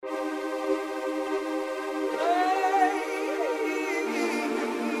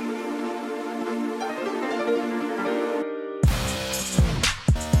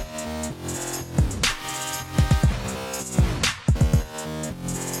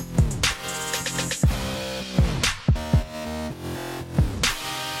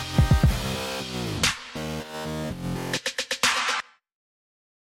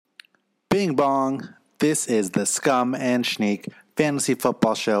bong. This is the Scum and Schneek fantasy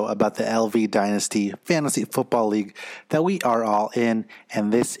football show about the LV Dynasty Fantasy Football League that we are all in,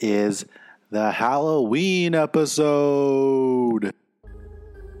 and this is the Halloween episode.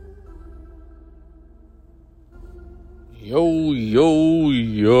 Yo, yo,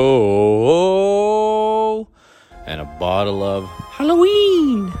 yo, and a bottle of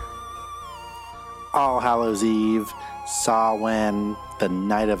Halloween. All Hallows Eve, Samhain, the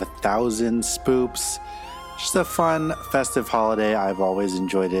Night of 1,000 Spoops. Just a fun, festive holiday. I've always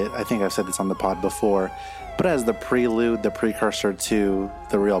enjoyed it. I think I've said this on the pod before, but as the prelude, the precursor to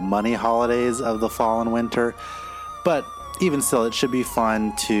the real money holidays of the fall and winter. But even still, it should be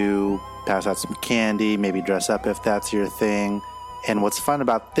fun to pass out some candy, maybe dress up if that's your thing. And what's fun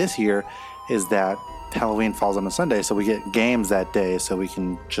about this year is that Halloween falls on a Sunday, so we get games that day, so we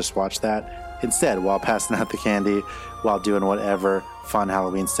can just watch that instead while passing out the candy, while doing whatever fun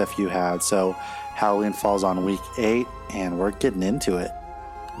Halloween stuff you had. So Halloween falls on week 8, and we're getting into it.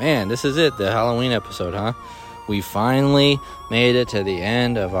 Man, this is it, the Halloween episode, huh? We finally made it to the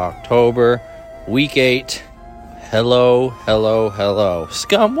end of October, week 8. Hello, hello, hello.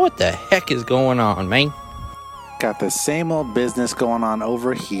 Scum, what the heck is going on, man? Got the same old business going on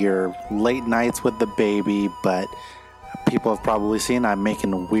over here. Late nights with the baby, but people have probably seen I'm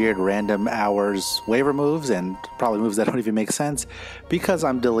making weird random hours waiver moves, and probably moves that don't even make sense because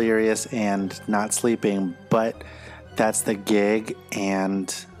I'm delirious and not sleeping, but that's the gig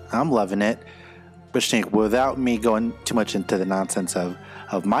and I'm loving it. But Shank, without me going too much into the nonsense of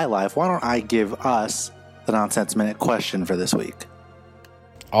my life, why don't I give us the Nonsense Minute question for this week?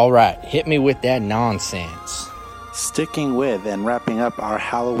 All right, hit me with that nonsense. Sticking with and wrapping up our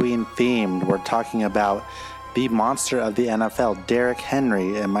Halloween themed, we're talking about the monster of the NFL, Derrick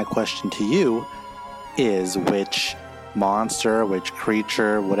Henry, and my question to you is, which monster, which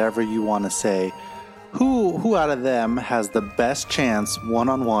creature, whatever you want to say, who out of them has the best chance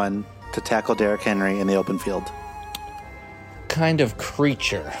one-on-one to tackle Derrick Henry in the open field? Kind of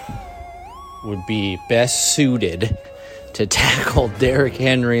creature would be best suited to tackle Derrick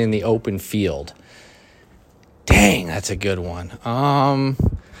Henry in the open field? Dang, that's a good one.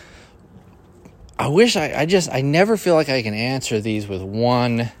 I wish I never feel like I can answer these with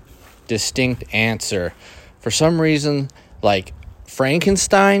one distinct answer. For some reason, like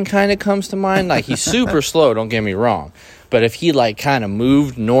Frankenstein kind of comes to mind. Like, he's super slow, don't get me wrong. But if he like kind of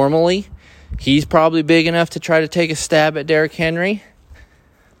moved normally, he's probably big enough to try to take a stab at Derrick Henry.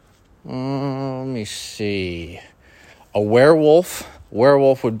 Let me see. A werewolf.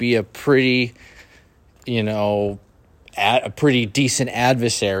 Werewolf would be a pretty, a pretty decent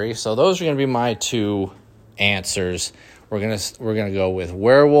adversary. So those are going to be my two answers. We're gonna go with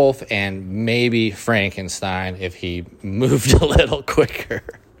werewolf and maybe Frankenstein if he moved a little quicker.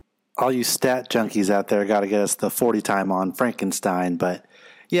 All you stat junkies out there got to get us the 40 time on Frankenstein. But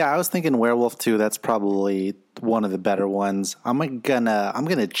yeah, I was thinking werewolf too. That's probably one of the better ones. I'm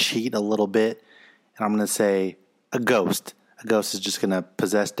gonna cheat a little bit, and I'm gonna say a ghost. A ghost is just gonna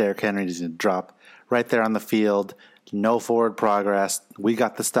possess Derrick Henry. He's gonna drop right there on the field. No forward progress. We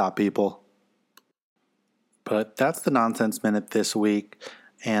got the stop, people. But that's the Nonsense Minute this week.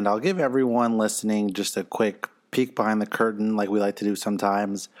 And I'll give everyone listening just a quick peek behind the curtain like we like to do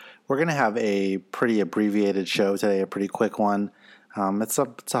sometimes. We're going to have a pretty abbreviated show today, a pretty quick one. It's a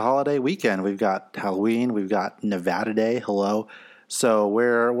holiday weekend. We've got Halloween. We've got Nevada Day. Hello. So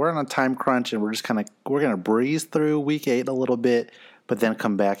we're on a time crunch, and we're going to breeze through week 8 a little bit, but then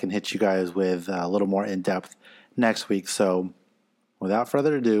come back and hit you guys with a little more in-depth next week. So without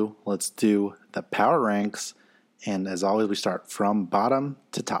further ado, let's do the power ranks. And as always, we start from bottom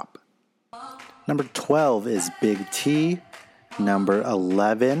to top. Number 12 is Big T. Number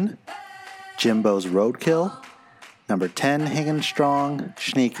 11, Jimbo's Roadkill. Number 10, Hanging Strong,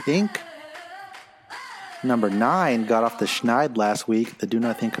 Schneek Inc. Number 9, got off the schneid last week, the Do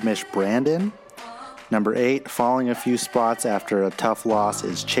Nothing Commish Brandon. Number 8, falling a few spots after a tough loss,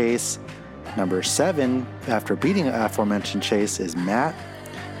 is Chase. Number 7, after beating aforementioned Chase, is Matt.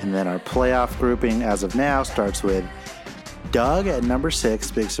 And then our playoff grouping as of now starts with Doug at number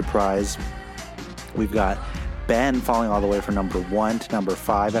 6, big surprise. We've got Ben falling all the way from number 1 to number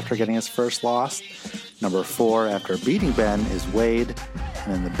 5 after getting his first loss. Number 4 after beating Ben is Wade.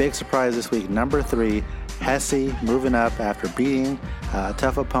 And then the big surprise this week, number 3, Hesse moving up after beating a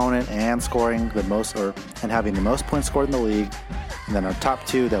tough opponent and scoring the most, and having the most points scored in the league. And then our top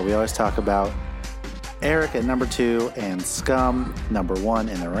 2 that we always talk about, Eric at number 2 and Scum number 1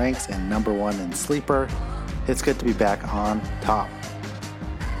 in the ranks and number 1 in Sleeper. It's good to be back on top.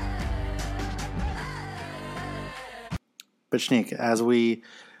 But Schneek, as we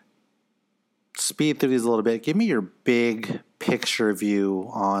speed through these a little bit. Give me your big picture view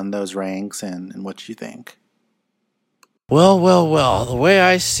on those ranks and what you think. Well. The way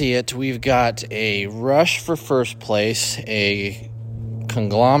I see it, we've got a rush for first place, a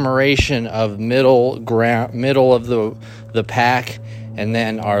conglomeration of middle of the pack, and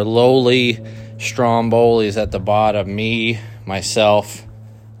then our lowly Strombolis at the bottom. Me, myself,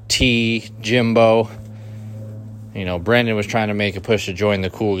 T, Jimbo. Brendan was trying to make a push to join the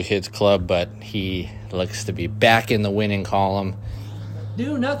Cool Kids Club, but he looks to be back in the winning column.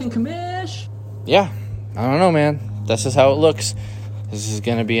 Do nothing, commish. Yeah, I don't know, man. This is how it looks. This is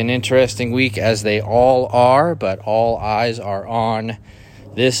going to be an interesting week, as they all are, but all eyes are on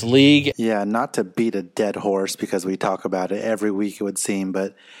this league. Yeah, not to beat a dead horse because we talk about it every week, it would seem,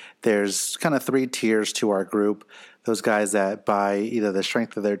 but there's kind of 3 tiers to our group. Those guys that, by either the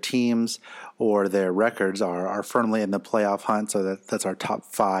strength of their teams or their records, are firmly in the playoff hunt. So that's our top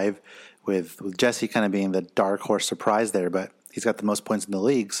 5, with Jesse kind of being the dark horse surprise there. But he's got the most points in the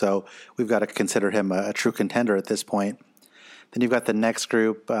league, so we've got to consider him a true contender at this point. Then you've got the next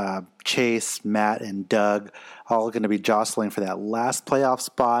group, Chase, Matt, and Doug, all going to be jostling for that last playoff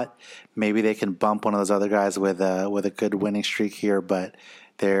spot. Maybe they can bump one of those other guys with a good winning streak here, but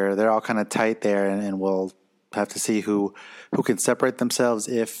they're all kind of tight there, and we'll have to see who can separate themselves,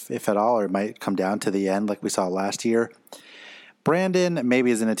 if at all, or it might come down to the end like we saw last year. Brandon maybe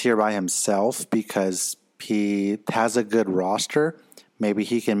is in a tier by himself because he has a good roster. Maybe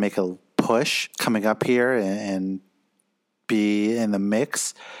he can make a push coming up here and be in the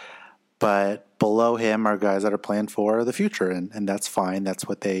mix. But below him are guys that are playing for the future, and that's fine. That's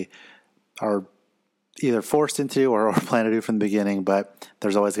what they are either forced into or plan to do from the beginning. But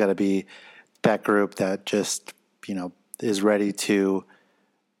there's always got to be that group that just, is ready to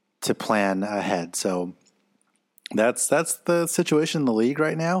plan ahead. So that's the situation in the league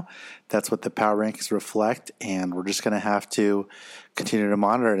right now. That's what the power rankings reflect, and we're just going to have to continue to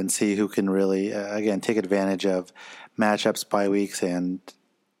monitor it and see who can really, again, take advantage of matchups, bye weeks, and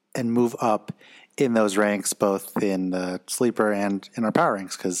move up in those ranks, both in the sleeper and in our power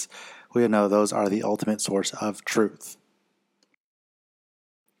ranks, because we know those are the ultimate source of truth.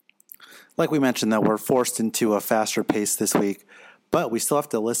 Like we mentioned, though, we're forced into a faster pace this week, but we still have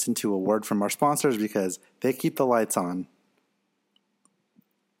to listen to a word from our sponsors because they keep the lights on.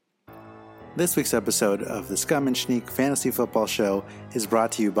 This week's episode of the Scum and Schneek Fantasy Football Show is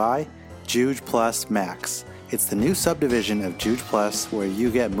brought to you by Juge Plus Max. It's the new subdivision of Juge Plus where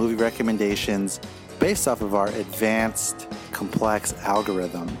you get movie recommendations based off of our advanced, complex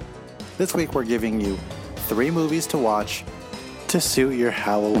algorithm. This week we're giving you 3 movies to watch to suit your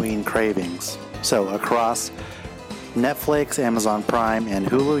Halloween cravings. So across Netflix, Amazon Prime, and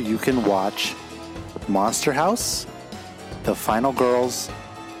Hulu, you can watch Monster House, The Final Girls,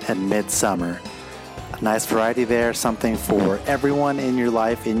 and Midsummer. A nice variety there, something for everyone in your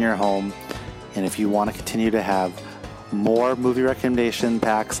life, in your home. And if you want to continue to have more movie recommendation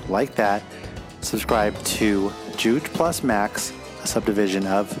packs like that, subscribe to Juge Plus Max, a subdivision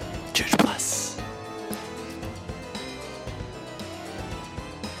of Juge Plus.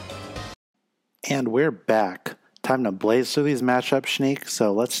 And we're back. Time to blaze through these matchups, Schneek.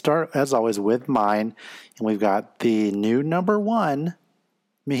 So let's start, as always, with mine. And we've got the new number 1,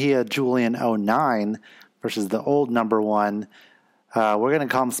 Mejia Julian 09, versus the old number 1. We're going to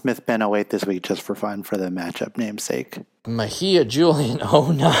call him Smith Ben 08 this week just for fun, for the matchup namesake. Mejia Julian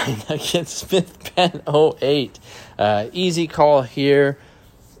 09 against Smith Ben 08. Easy call here.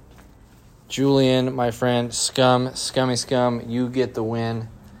 Julian, my friend, scummy scum, you get the win.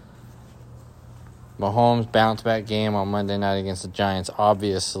 Mahomes bounce-back game on Monday night against the Giants.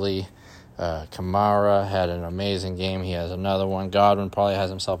 Obviously, Kamara had an amazing game. He has another one. Godwin probably has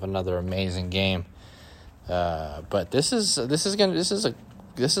himself another amazing game. But this is a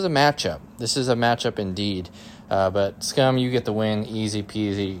matchup. This is a matchup indeed. But Scum, you get the win. Easy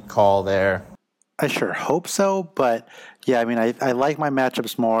peasy call there. I sure hope so. But yeah, I mean, I like my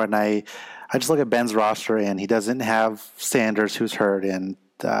matchups more, and I just look at Ben's roster, and he doesn't have Sanders, who's hurt, and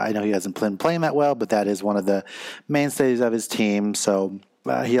I know he hasn't been playing that well, but that is one of the mainstays of his team. So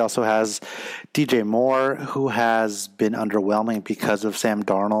he also has DJ Moore, who has been underwhelming because of Sam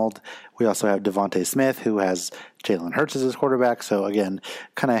Darnold. We also have Devontae Smith, who has Jalen Hurts as his quarterback. So again,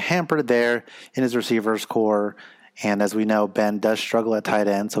 kind of hampered there in his receivers core. And as we know, Ben does struggle at tight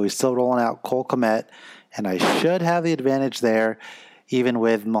end, so he's still rolling out Cole Kmet, and I should have the advantage there, even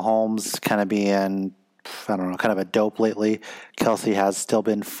with Mahomes kind of being, I don't know, kind of a dope lately. Kelsey has still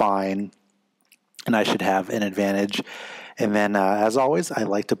been fine, and I should have an advantage. And then, as always, I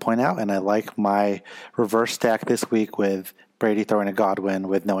like to point out, and I like my reverse stack this week with Brady throwing a Godwin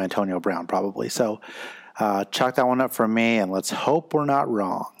with no Antonio Brown probably. So chalk that one up for me, and let's hope we're not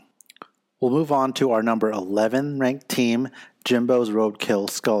wrong. We'll move on to our number 11 ranked team, Jimbo's Roadkill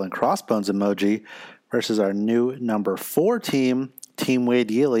Skull and Crossbones emoji, versus our new number 4 team, Team Wade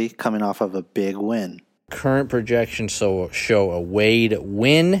Yealy, coming off of a big win. Current projections show a Wade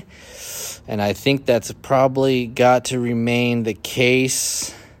win, and I think that's probably got to remain the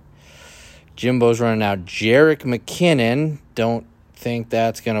case. Jimbo's running out Jerick McKinnon. Don't think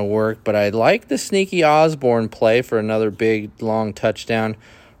that's going to work, but I like the sneaky Osborne play for another big, long touchdown.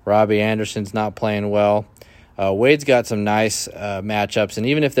 Robbie Anderson's not playing well. Wade's got some nice matchups, and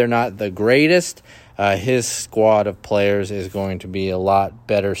even if they're not the greatest, his squad of players is going to be a lot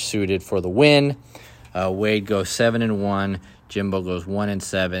better suited for the win. Wade goes 7-1, Jimbo goes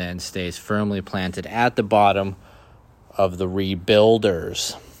 1-7, and stays firmly planted at the bottom of the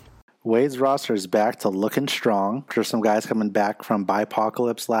rebuilders. Wade's roster is back to looking strong. There's some guys coming back from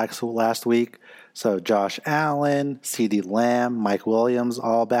Bipocalypse last week. So Josh Allen, CeeDee Lamb, Mike Williams,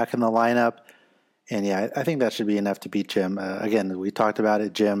 all back in the lineup. And yeah, I think that should be enough to beat Jim. Again, we talked about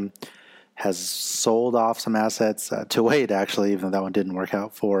it. Jim has sold off some assets to Wade, actually, even though that one didn't work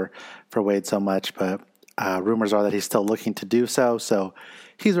out for Wade so much. But rumors are that he's still looking to do so. So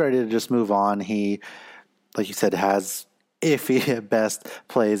he's ready to just move on. He, like you said, has iffy at best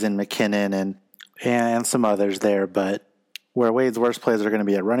plays in McKinnon and some others there. But where Wade's worst plays are going to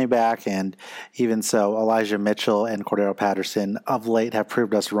be at running back, and even so, Elijah Mitchell and Cordero Patterson of late have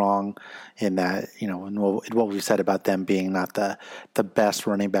proved us wrong in that, in what we said about them being not the best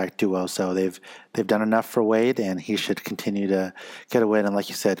running back duo. So they've done enough for Wade, and he should continue to get a win, and like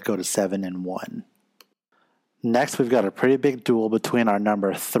you said, go to 7-1. Next, we've got a pretty big duel between our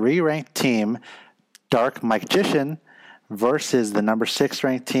number 3 ranked team, Dark Magician, versus the number 6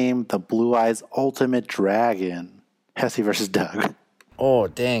 ranked team, the Blue Eyes Ultimate Dragon. Hesse versus Doug. Oh,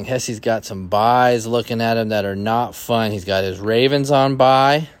 dang. Hesse's got some buys looking at him that are not fun. He's got his Ravens on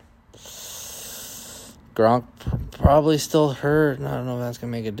bye. Gronk probably still hurt. I don't know if that's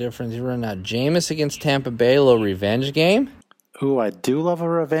going to make a difference. He's running out Jameis against Tampa Bay, a little revenge game. Ooh, I do love a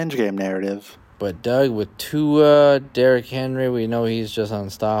revenge game narrative. But Doug with Tua, Derrick Henry, we know he's just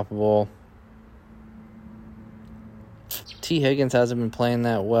unstoppable. T. Higgins hasn't been playing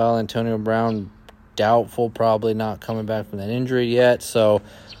that well. Antonio Brown, doubtful, probably not coming back from that injury yet. So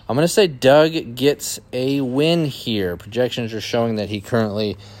I'm going to say Doug gets a win here. Projections are showing that he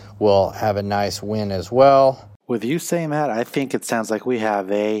currently will have a nice win as well. With you saying that, I think it sounds like we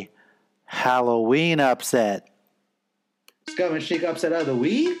have a Halloween upset. Scum and Sneak upset of the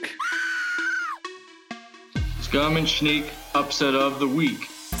week? Scum and Sneak upset of the week.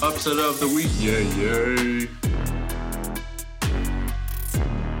 Upset of the week. Yay, yay.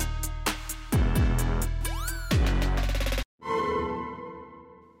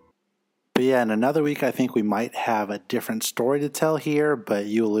 But yeah, in another week, I think we might have a different story to tell here, but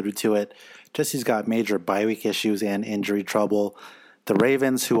you alluded to it. Jesse's got major bye week issues and injury trouble. The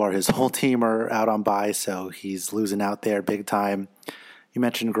Ravens, who are his whole team, are out on bye, so he's losing out there big time. You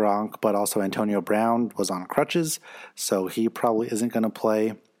mentioned Gronk, but also Antonio Brown was on crutches, so he probably isn't going to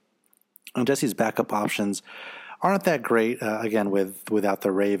play. And Jesse's backup options aren't that great, again, without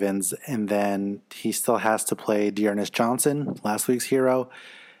the Ravens. And then he still has to play Dearness Johnson, last week's hero.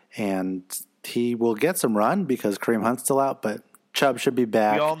 And he will get some run because Kareem Hunt's still out, but Chubb should be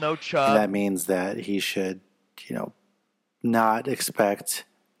back. We all know Chubb. And that means that he should, not expect,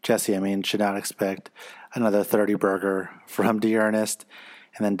 Jesse, should not expect another 30 burger from Dearness.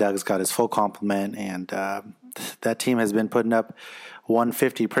 And then Doug's got his full complement, and that team has been putting up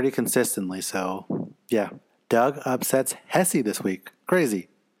 150 pretty consistently. So, yeah, Doug upsets Hesse this week. Crazy.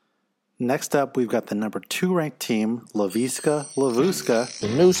 Next up, we've got the number 2 ranked team, Lavuska,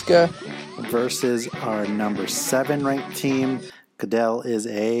 versus our number 7 ranked team, Goodell is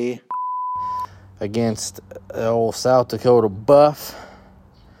a... against old South Dakota Buff.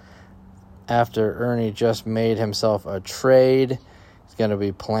 After Ernie just made himself a trade, he's going to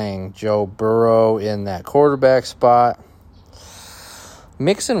be playing Joe Burrow in that quarterback spot.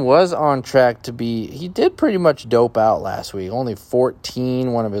 Mixon was on track to be, he did pretty much dope out last week. Only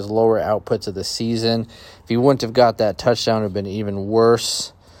 14, one of his lower outputs of the season. If he wouldn't have got that touchdown, it would have been even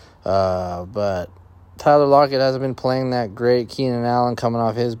worse. But Tyler Lockett hasn't been playing that great. Keenan Allen coming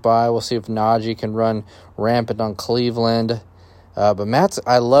off his bye. We'll see if Najee can run rampant on Cleveland. But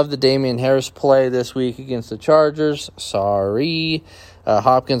I love the Damian Harris play this week against the Chargers. Sorry.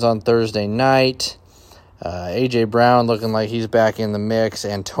 Hopkins on Thursday night. A.J. Brown looking like he's back in the mix.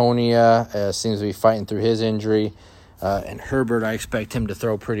 Antonia seems to be fighting through his injury. And Herbert, I expect him to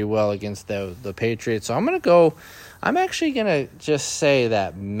throw pretty well against the Patriots. So I'm going to go I'm actually going to just say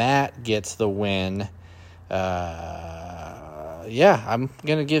that Matt gets the win. I'm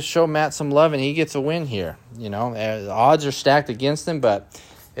going to show Matt some love, and he gets a win here. The odds are stacked against him, but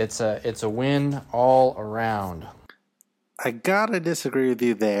it's a win all around. I gotta disagree with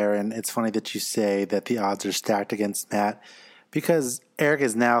you there, and it's funny that you say that the odds are stacked against Matt, because Eric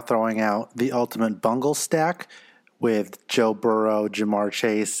is now throwing out the ultimate bungle stack with Joe Burrow, Jamar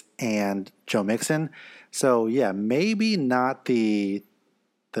Chase, and Joe Mixon. So yeah, maybe not the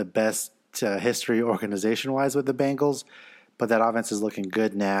best history organization-wise with the Bengals, but that offense is looking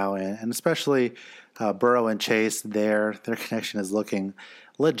good now, and especially Burrow and Chase, their connection is looking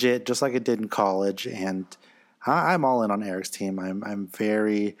legit, just like it did in college, and I'm all in on Eric's team. I'm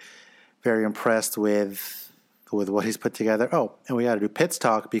very, very impressed with what he's put together. Oh, and we got to do Pitts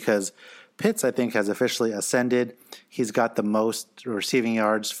talk, because Pitts, I think, has officially ascended. He's got the most receiving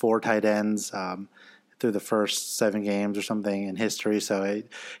yards for tight ends through the first 7 games or something in history. So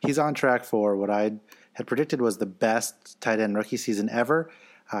he's on track for what I had predicted was the best tight end rookie season ever.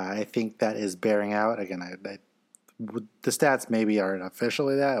 I think that is bearing out. Again, the stats maybe aren't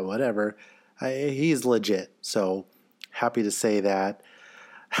officially that, whatever. He's legit, so happy to say that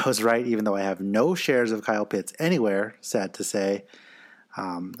I was right, even though I have no shares of Kyle Pitts anywhere, sad to say.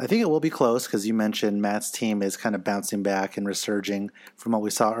 I think it will be close, because you mentioned Matt's team is kind of bouncing back and resurging from what we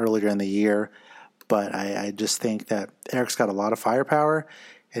saw earlier in the year, but I just think that Eric's got a lot of firepower,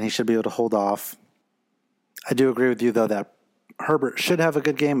 and he should be able to hold off. I do agree with you, though, that Herbert should have a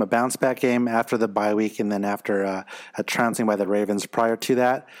good game, a bounce-back game after the bye week, and then after a trouncing by the Ravens prior to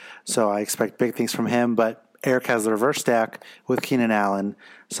that. So I expect big things from him, but Eric has the reverse stack with Keenan Allen,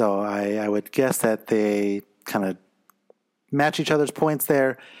 so I would guess that they kind of match each other's points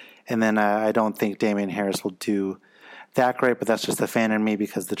there, and then I don't think Damian Harris will do that great, but that's just the fan in me,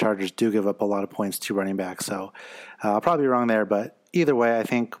 because the Chargers do give up a lot of points to running back, so I'll probably be wrong there, but either way, I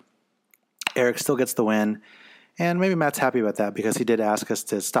think Eric still gets the win. And maybe Matt's happy about that, because he did ask us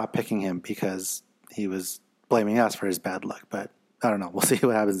to stop picking him because he was blaming us for his bad luck. But I don't know. We'll see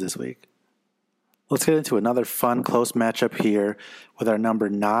what happens this week. Let's get into another fun, close matchup here with our number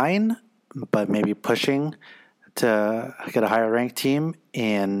 9, but maybe pushing to get a higher ranked team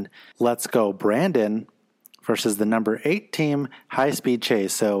in Let's Go Brandon versus the number 8 team, High Speed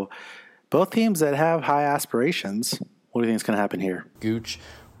Chase. So both teams that have high aspirations. What do you think is going to happen here? Gooch,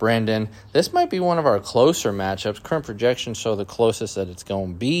 Brandon. This might be one of our closer matchups. Current projections show the closest that it's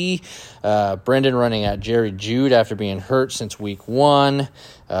going to be. Brandon running at Jerry Jude after being hurt since week 1.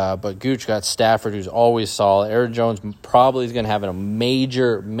 But Gooch got Stafford, who's always solid. Aaron Jones probably is going to have a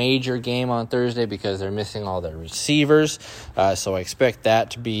major game on Thursday because they're missing all their receivers. So I expect that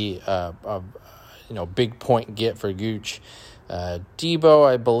to be a big point get for Gooch. Debo,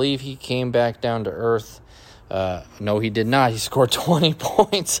 I believe he came back down to earth. No, he did not. He scored 20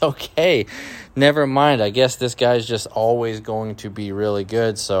 points. Okay, never mind. I guess this guy's just always going to be really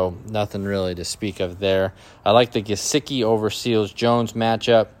good, so nothing really to speak of there. I like the Gesicki over Seals-Jones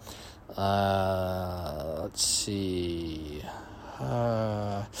matchup. Let's see.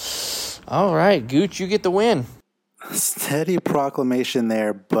 All right, Gooch, you get the win. Steady proclamation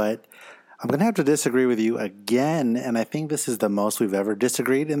there, but I'm going to have to disagree with you again, and I think this is the most we've ever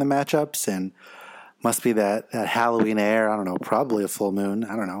disagreed in the matchups, and must be that Halloween air. I don't know, probably a full moon.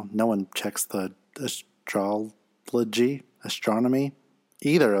 I don't know. No one checks the astronomy,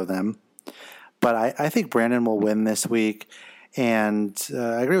 either of them. But I think Brandon will win this week. And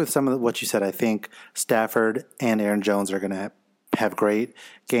I agree with some of what you said. I think Stafford and Aaron Jones are going to have great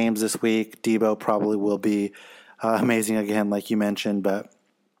games this week. Debo probably will be amazing again, like you mentioned. But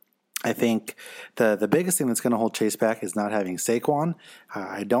I think the biggest thing that's going to hold Chase back is not having Saquon.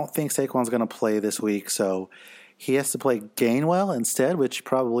 I don't think Saquon's going to play this week, so he has to play Gainwell instead, which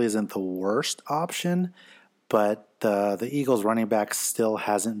probably isn't the worst option. But the Eagles' running back still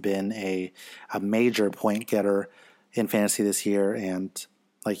hasn't been a major point getter in fantasy this year. And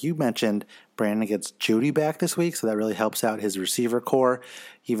like you mentioned, Brandon gets Judy back this week, so that really helps out his receiver core.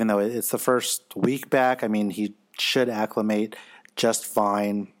 Even though it's the first week back, I mean, he should acclimate just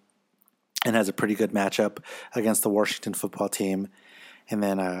fine and has a pretty good matchup against the Washington football team. And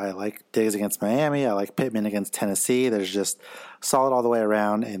then I like Diggs against Miami. I like Pittman against Tennessee. There's just solid all the way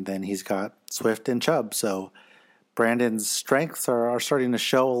around. And then he's got Swift and Chubb. So Brandon's strengths are starting to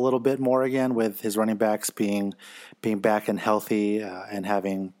show a little bit more again, with his running backs being back and healthy and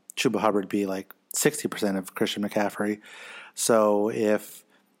having Chuba Hubbard be like 60% of Christian McCaffrey. So if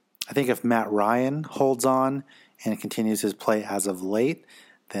Matt Ryan holds on and continues his play as of late,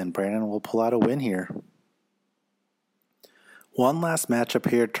 then Brandon will pull out a win here. One last matchup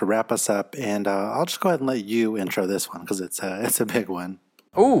here to wrap us up, and I'll just go ahead and let you intro this one because it's a big one.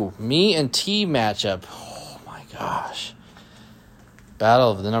 Ooh, me and T matchup. Oh my gosh. Battle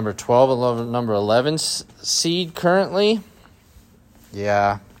of the number 12 and number 11 seed currently.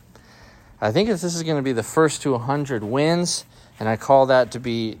 Yeah. I think this is going to be the first to 100 wins, and I call that to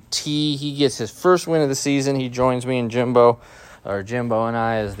be T. He gets his first win of the season. He joins me and Jimbo and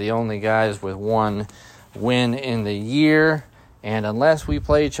I as the only guys with one win in the year. And unless we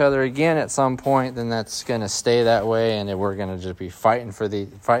play each other again at some point, then that's going to stay that way, and we're going to just be fighting for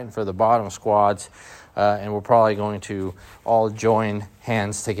the bottom squads. And we're probably going to all join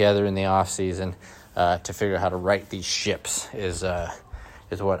hands together in the off season to figure out how to right these ships. Is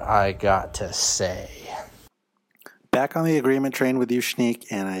what I got to say. Back on the agreement train with you, Schneek,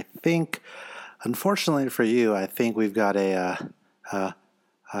 and I think, unfortunately for you, I think we've got a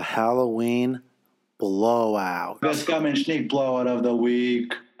Halloween blowout. Best Gum and Schneek blowout of the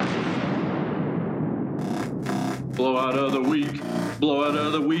week. Blowout of the week. Blowout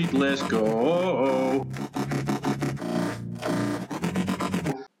of the week. Let's go.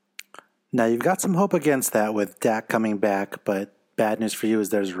 Now, you've got some hope against that with Dak coming back, but bad news for you is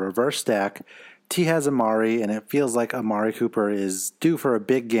there's a reverse stack. T has Amari, and it feels like Amari Cooper is due for a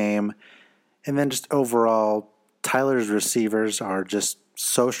big game. And then just overall, Tyler's receivers are just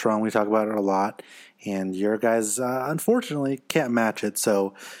so strong. We talk about it a lot. And your guys, unfortunately, can't match it.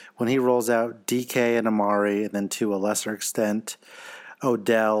 So when he rolls out DK and Amari, and then to a lesser extent,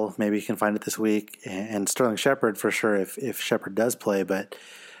 Odell, maybe you can find it this week, and Sterling Shepard for sure if Shepard does play. But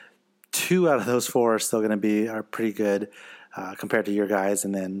 2 out of those 4 are pretty good compared to your guys.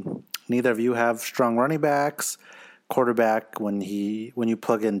 And then neither of you have strong running backs. Quarterback, when you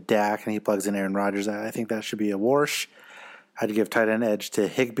plug in Dak and he plugs in Aaron Rodgers, I think that should be a wash. I'd give tight end edge to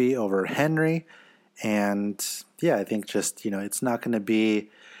Higbee over Henry. And yeah, I think just, it's not going to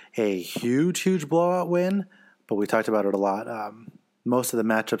be a huge blowout win, but we talked about it a lot. Most of the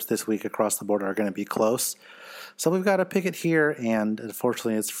matchups this week across the board are going to be close. So we've got to pick it here, and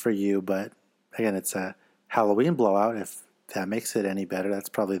unfortunately it's for you. But again, it's a Halloween blowout. If that makes it any better, that's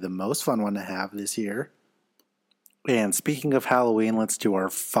probably the most fun one to have this year. And speaking of Halloween, let's do our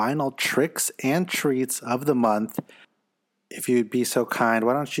final tricks and treats of the month. If you'd be so kind,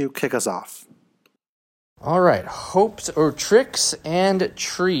 why don't you kick us off? All right, hopes or tricks and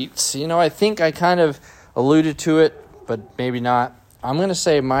treats. I think I kind of alluded to it, but maybe not. I'm going to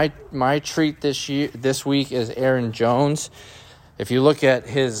say my treat this week is Aaron Jones. If you look at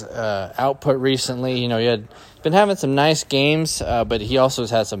his output recently, he had been having some nice games, but he also has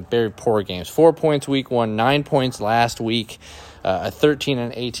had some very poor games. 4 points week 1, 9 points last week, a 13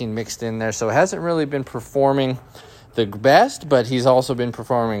 and 18 mixed in there. So it hasn't really been performing the best, but he's also been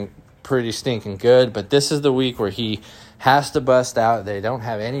performing pretty stinking good. But this is the week where he has to bust out. They don't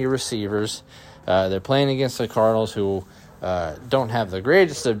have any receivers. They're playing against the Cardinals, who don't have the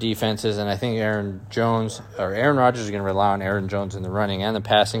greatest of defenses, and I think Aaron Rodgers is going to rely on Aaron Jones in the running and the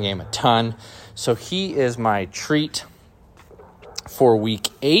passing game a ton. So he is my treat for week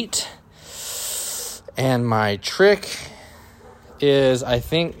 8. And my trick is, I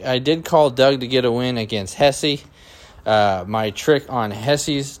think I did call Doug to get a win against Hesse. My trick on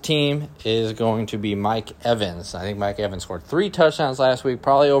Hesse's team is going to be Mike Evans. I think Mike Evans scored 3 touchdowns last week,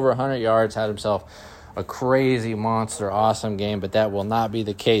 probably over 100 yards, had himself a crazy monster awesome game, but that will not be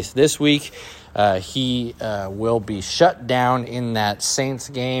the case this week. He will be shut down in that Saints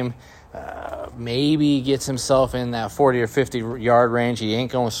game. Maybe gets himself in that 40 or 50 yard range. He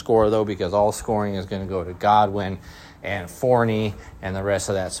ain't going to score, though, because all scoring is going to go to Godwin and Fourney and the rest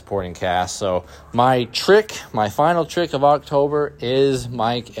of that supporting cast. So my final trick of October is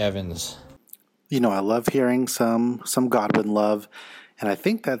Mike Evans. I love hearing some Godwin love, and I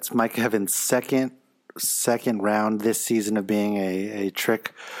think that's Mike Evans' second round this season of being a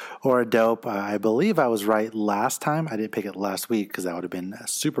trick or a dope. I believe I was right last time. I didn't pick it last week because that would have been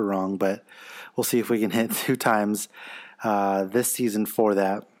super wrong, but we'll see if we can hit 2 times this season for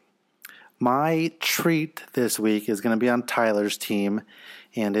that. My treat this week is going to be on Tyler's team,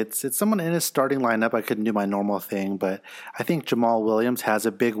 and it's someone in his starting lineup. I couldn't do my normal thing, but I think Jamal Williams has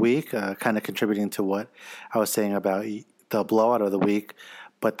a big week, kind of contributing to what I was saying about the blowout of the week.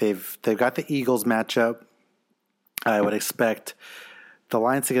 But they've got the Eagles matchup. I would expect the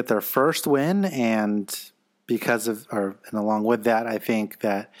Lions to get their first win, and along with that, I think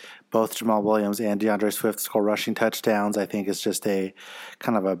that both Jamal Williams and DeAndre Swift score rushing touchdowns. I think it's just a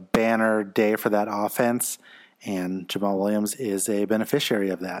kind of a banner day for that offense, and Jamal Williams is a beneficiary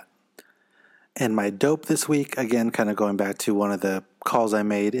of that. And my dope this week, again, kind of going back to one of the calls I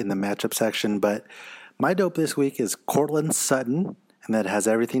made in the matchup section, but My dope this week is Cortland Sutton, and that has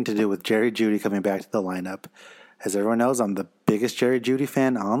everything to do with Jerry Jeudy coming back to the lineup. As everyone knows, I'm the biggest Jerry Jeudy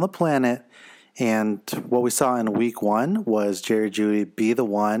fan on the planet, and what we saw in week 1 was Jerry Jeudy be the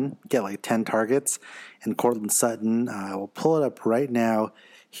one, get like 10 targets, and Cortland Sutton, I will pull it up right now,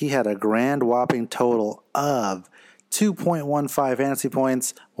 he had a grand whopping total of 2.15 fantasy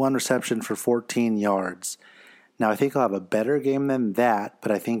points, 1 reception for 14 yards. Now, I think he'll have a better game than that,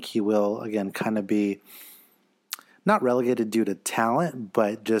 but I think he will, again, kind of be not relegated due to talent,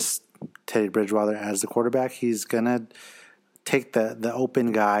 but just Teddy Bridgewater as the quarterback. He's going to take the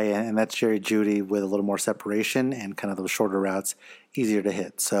open guy, and that's Jerry Jeudy with a little more separation and kind of those shorter routes, easier to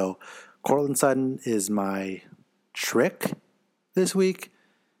hit. So Cortland Sutton is my trick this week,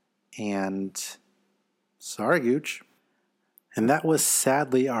 and sorry, Gooch. And that was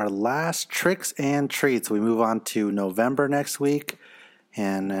sadly our last tricks and treats. We move on to November next week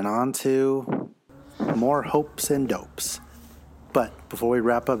and on to more hopes and dopes. But before we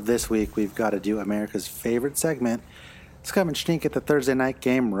wrap up this week, we've got to do America's favorite segment. Scum and Schneek at the Thursday night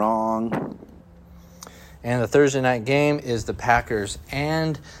game wrong. And the Thursday night game is the Packers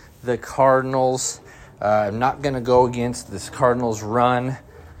and the Cardinals. I'm not going to go against this Cardinals run.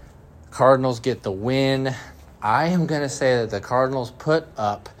 Cardinals get the win. I am going to say that the Cardinals put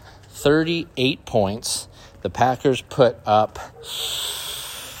up 38 points. The Packers put up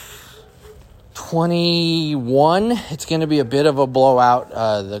 21. It's going to be a bit of a blowout.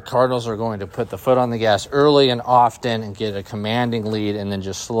 The Cardinals are going to put the foot on the gas early and often and get a commanding lead and then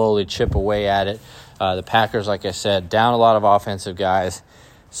just slowly chip away at it. The Packers, like I said, down a lot of offensive guys.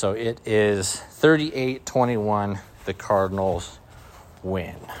 So it is 38-21. The Cardinals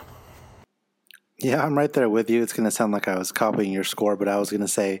win. Yeah, I'm right there with you. It's going to sound like I was copying your score, but I was going to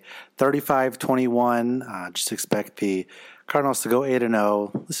say 35-21. Just expect the Cardinals to go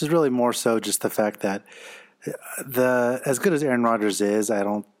 8-0. This is really more so just the fact that as good as Aaron Rodgers is, I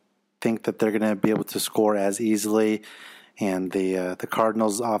don't think that they're going to be able to score as easily. And the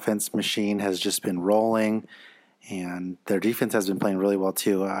Cardinals' offense machine has just been rolling, and their defense has been playing really well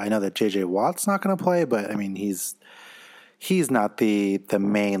too. I know that J.J. Watt's not going to play, but I mean he's not the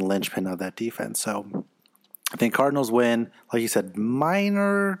main linchpin of that defense. So I think Cardinals win. Like you said,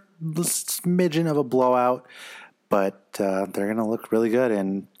 minor smidgen of a blowout, but they're going to look really good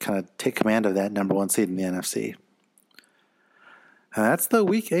and kind of take command of that number 1 seed in the NFC. And that's the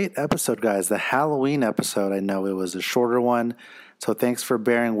Week 8 episode, guys, the Halloween episode. I know it was a shorter one, so thanks for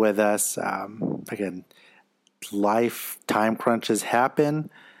bearing with us. Again, life time crunches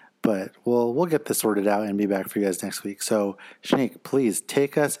happen, but we'll get this sorted out and be back for you guys next week. So, Shanique, please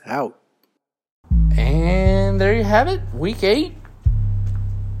take us out. And there you have it, Week 8.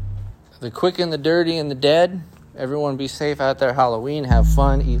 The quick and the dirty and the dead. Everyone be safe out there Halloween. Have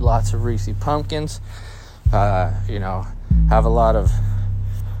fun. Eat lots of Reese's Pumpkins. Have a lot of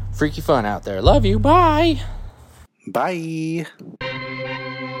freaky fun out there. Love you. Bye. Bye.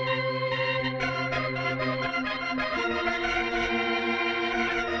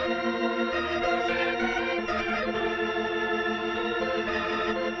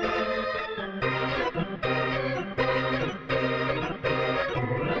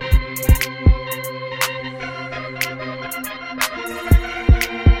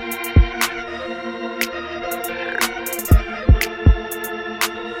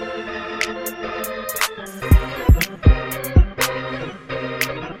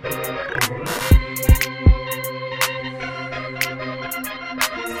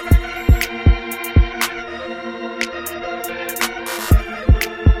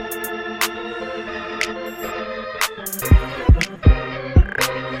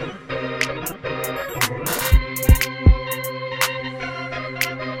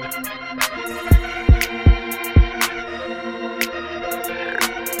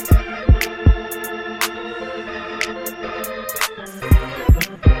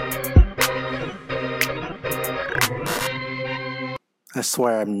 I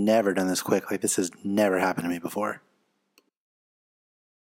swear I've never done this quick. Like, this has never happened to me before.